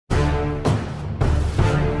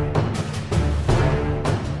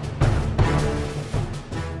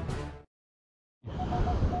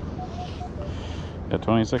Got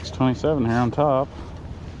 26, 27 here on top.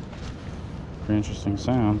 Pretty interesting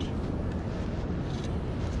sound.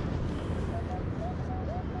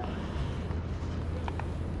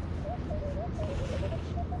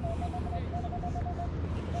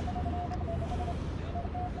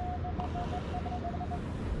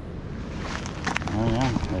 Oh yeah,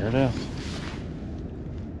 there it is.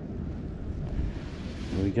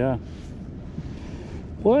 What do we got?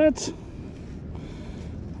 What?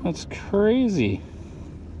 That's crazy.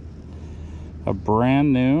 A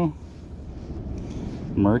brand new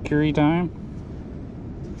mercury dime?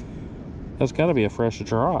 That's got to be a fresh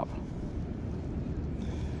drop.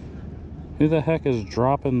 Who the heck is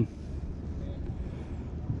dropping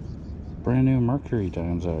brand new mercury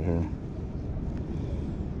dimes out here?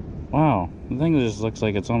 Wow, the thing just looks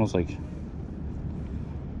like it's almost like,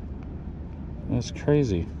 that's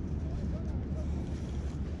crazy.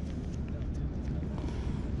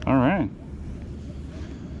 All right.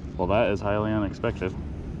 Well, that is highly unexpected.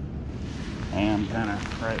 I am kind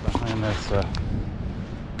of right behind this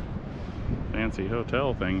fancy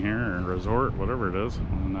hotel thing here, or resort, whatever it is,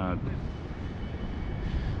 on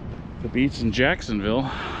the beach in Jacksonville.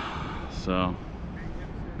 So,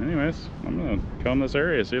 anyways, I'm gonna comb this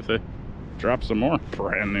area, see if they drop some more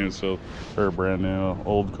brand new brand new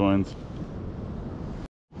old coins.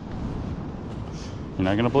 You're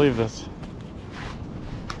not gonna believe this.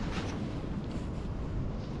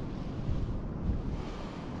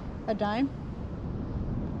 A dime?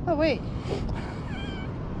 Oh wait.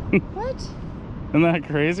 What? Isn't that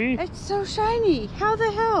crazy? It's so shiny. How the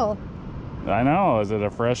hell? I know. Is it a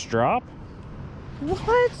fresh drop?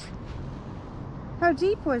 What? How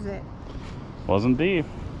deep was it? Wasn't deep.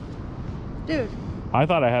 Dude. I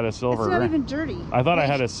thought I had a silver ring. It's not even dirty. I thought I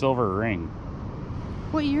had a silver ring.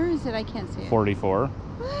 What year is it? I can't see it. 44.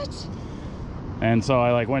 What? And so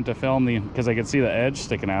I like went to film because I could see the edge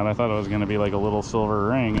sticking out. I thought it was going to be like a little silver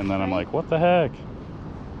ring, and then I'm like, what the heck?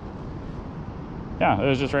 Yeah, it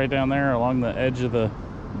was just right down there along the edge of the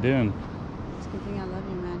dune. It's a good thing I love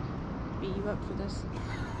you, man. Beat you up for this.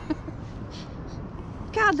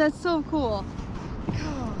 God, that's so cool.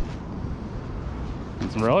 God.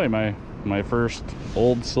 It's really my first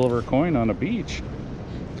old silver coin on a beach.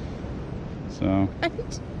 So,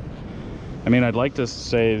 Right? I mean, I'd like to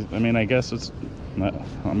say, I mean, I guess it's,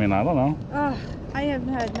 I mean, I don't know. I have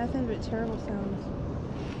had nothing but terrible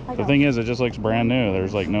sounds. The thing is, it just looks brand new.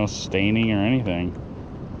 There's like no staining or anything.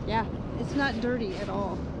 Yeah, it's not dirty at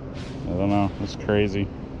all. I don't know. It's crazy.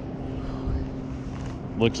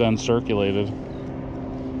 Looks uncirculated.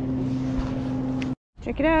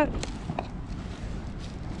 Check it out.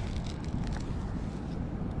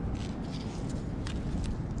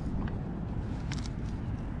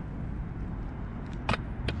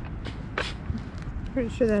 Pretty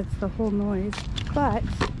sure that's the whole noise, but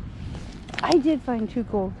I did find 2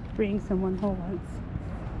 gold rings in one hole once,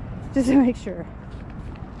 just to make sure.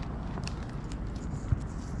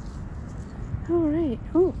 All right.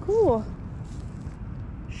 Oh, cool.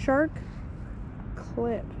 Shark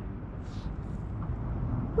clip.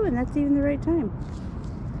 Oh, and that's even the right time.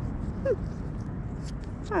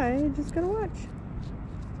 I just gotta watch.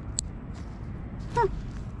 Huh.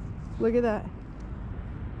 Look at that.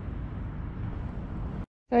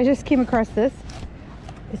 So I just came across this.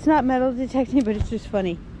 It's not metal detecting, but it's just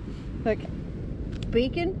funny. Look,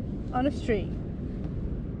 bacon on a string.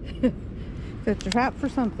 It's a trap for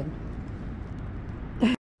something.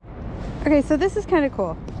 Okay, so this is kind of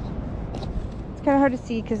cool. It's kind of hard to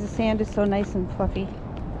see because the sand is so nice and fluffy.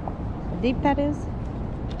 How deep that is.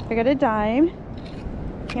 I got a dime.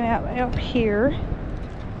 Came out right up here.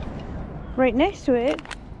 Right next to it,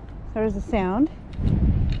 there's a sound.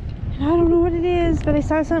 I don't know what it is, but I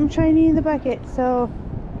saw something shiny in the bucket, so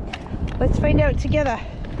let's find out together.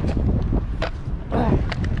 Okay,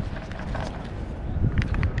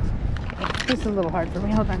 this is a little hard for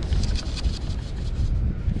me. Hold on.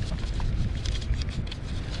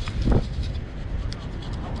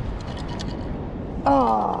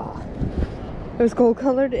 Oh, it was gold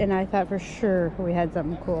colored, and I thought for sure we had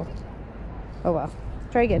something cool. Oh well,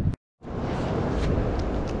 try again.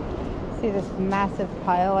 See this massive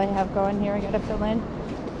pile I have going here I gotta fill in.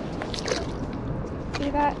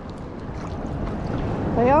 See that?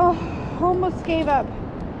 I almost gave up.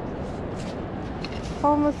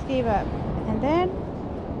 Almost gave up. And then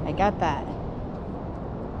I got that.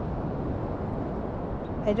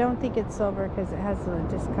 I don't think it's silver because it has the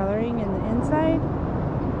discoloring in the inside.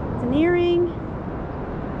 It's an earring.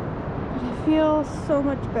 But I feel so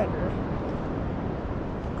much better.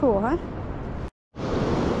 Cool, huh?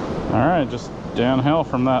 All right, just downhill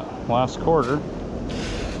from that last quarter.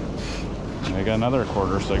 I got another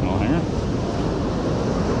quarter signal here.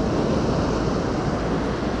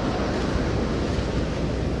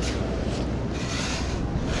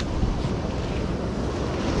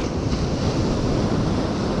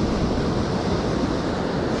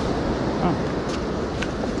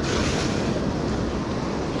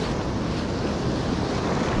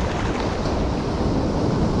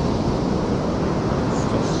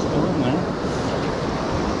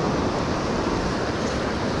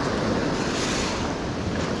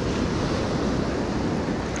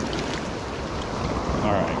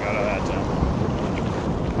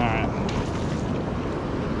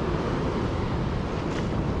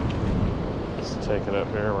 Take it up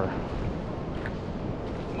here where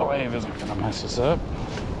the wave isn't going to mess us up.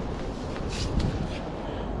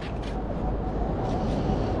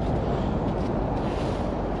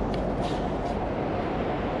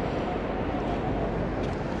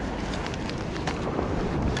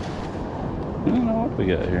 I don't know what we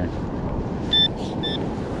got here.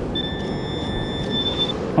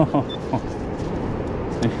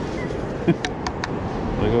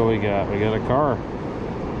 Look what we got. We got a car.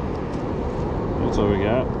 That's what we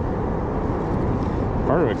got.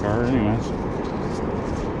 Part of a car, anyways.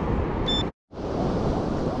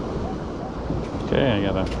 Okay, I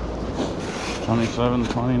got a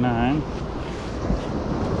 2729.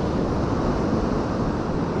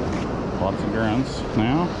 Lots of grunts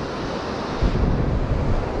now.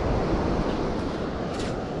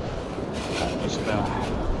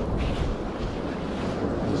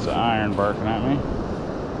 Just the iron barking at me.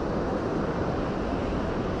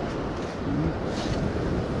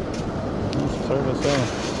 Service there.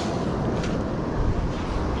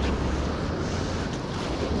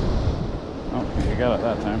 Oh, you got it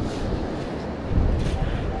that time.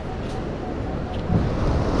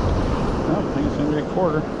 Oh, I think it's gonna be a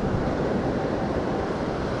quarter.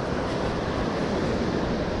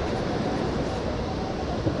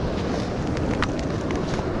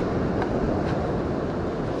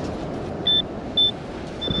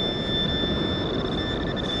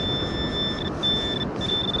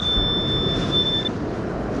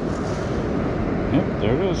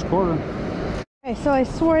 There it is, quarter. Okay, so I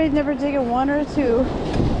swore I'd never dig a 1 or a 2.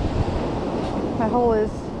 My hole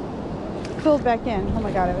is filled back in. Oh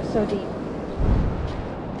my god, it was so deep.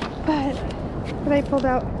 But I pulled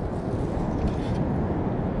out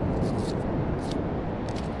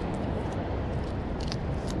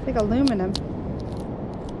it's like aluminum.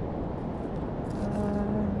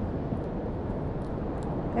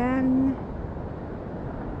 Van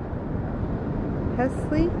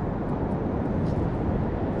Hesley.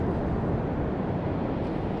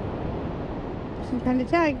 Some kind of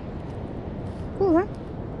tag. Cool, huh?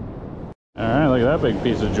 Alright, look at that big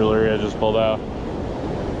piece of jewelry I just pulled out.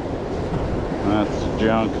 That's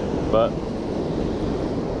junk, but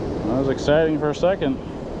that was exciting for a second.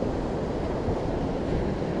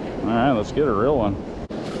 Alright, let's get a real one.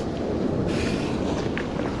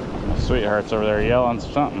 My sweetheart's over there yelling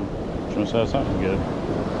something. She must have something good.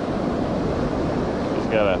 She's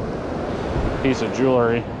got a piece of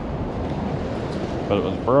jewelry, but it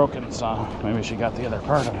was broken, so maybe she got the other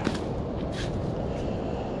part of it.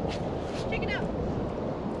 Check it out.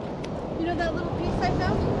 You know that little piece I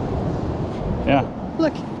found? Yeah.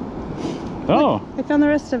 Look. Oh. Look, I found the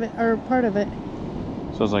rest of it, or part of it.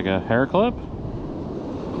 So it's like a hair clip?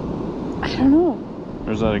 I don't know.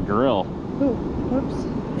 Or is that a grill? Ooh, whoops.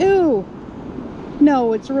 Ew.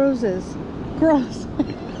 No, it's roses. Gross. I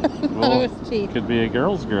thought it was cheap. Could be a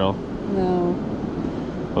girl's grill. No.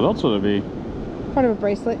 What else would it be? Part of a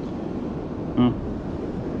bracelet. Hmm.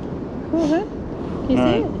 Cool, huh? Can you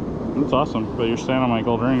see it? That's awesome. But you're standing on my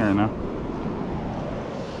gold ring right now.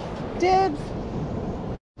 Dibs.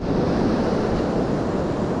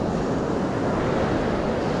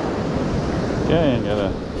 Okay, I got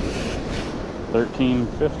a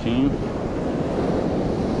 1315.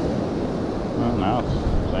 Well, now it's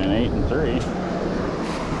saying 8 and 3.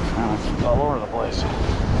 Now it's all over the place.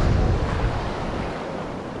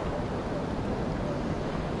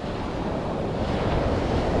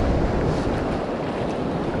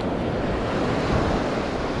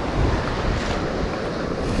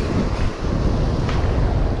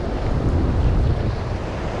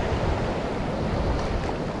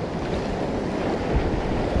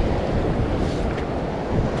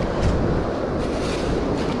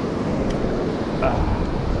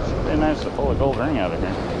 Nice to pull a gold ring out of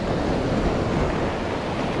here.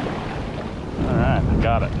 Alright,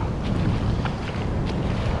 got it.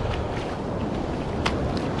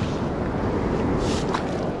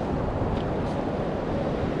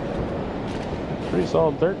 Pretty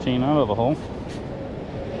solid 13 out of the hole.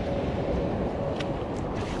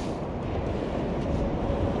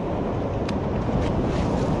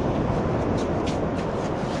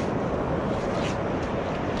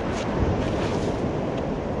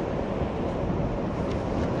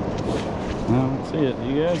 see it,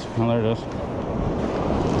 you guys? Oh, there it is.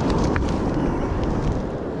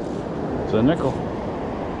 It's a nickel.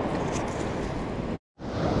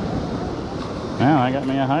 Now I got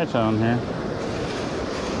me a high tone here.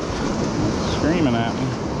 It's screaming at me.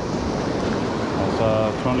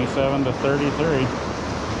 That's 27 to 33.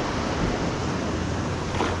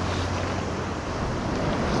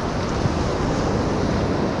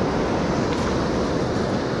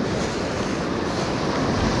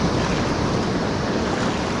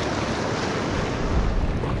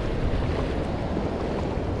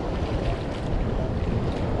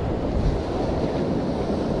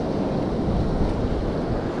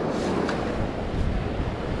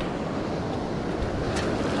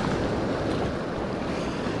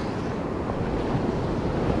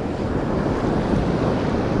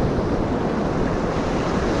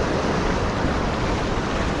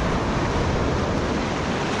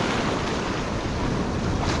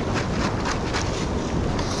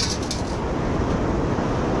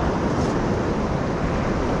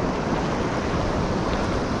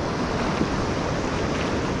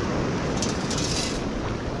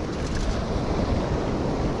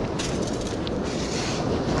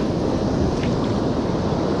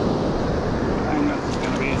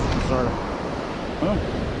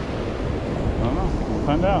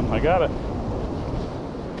 Down. I got it.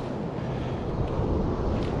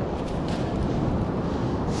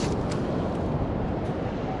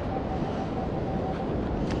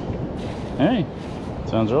 Hey,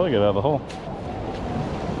 sounds really good out of the hole.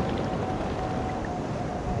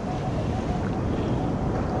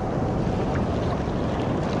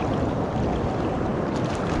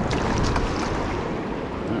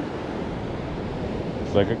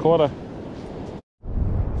 It's like a quarter.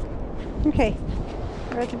 Okay.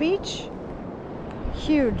 We're at the beach.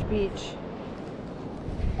 Huge beach.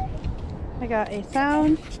 I got a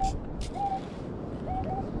sound.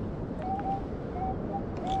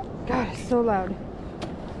 God, it's so loud.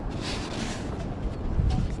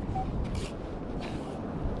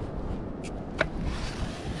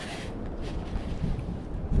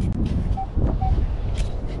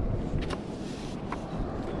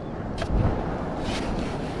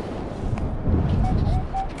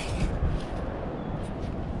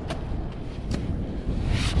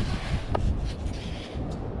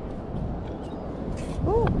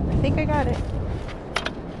 I think I got it.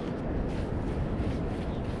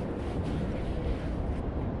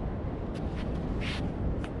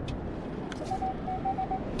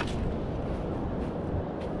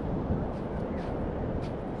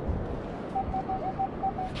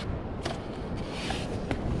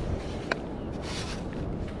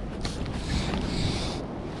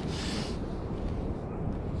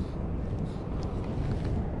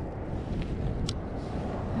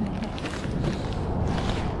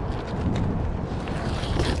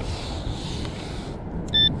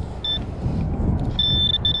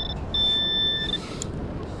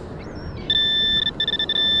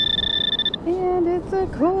 And it's a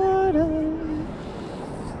quarter.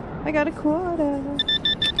 I got a quarter.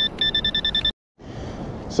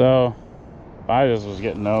 So I just was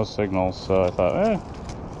getting no signals, so I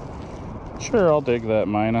thought, sure, I'll dig that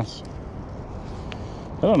minus.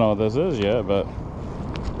 I don't know what this is yet, but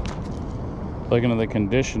looking at the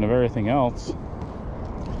condition of everything else,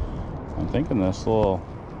 I'm thinking this little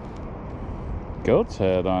goat's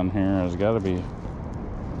head on here has got to be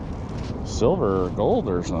silver or gold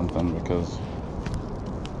or something, because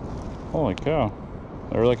holy cow,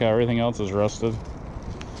 look how everything else is rusted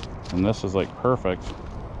and this is like perfect.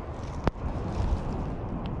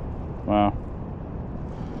 Wow.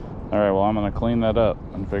 All right, well, I'm gonna clean that up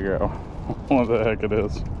and figure out what the heck it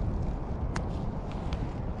is.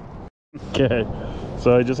 Okay,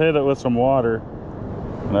 so I just hit it with some water,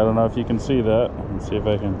 and I don't know if you can see that. Let's see if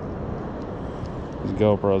I can. These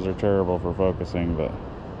GoPros are terrible for focusing, but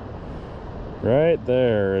right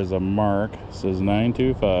there is a mark. It says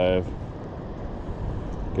 925.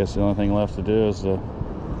 Guess the only thing left to do is to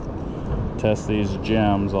test these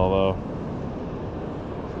gems, although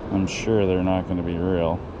I'm sure they're not going to be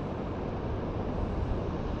real.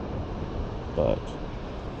 But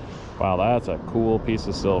wow, that's a cool piece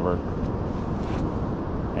of silver.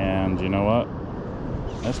 And you know what?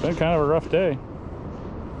 It's been kind of a rough day.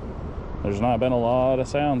 There's not been a lot of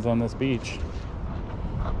sounds on this beach,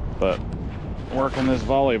 but working this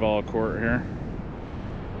volleyball court here,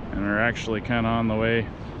 and we're actually kind of on the way.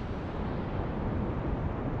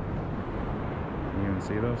 You can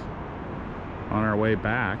see this? On our way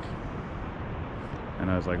back, and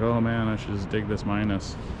I was like, oh man, I should just dig this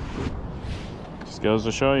minus. Just goes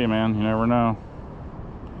to show you, man, you never know.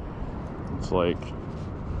 It's like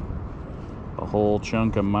the whole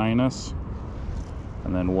chunk of minus,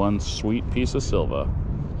 and then one sweet piece of silver.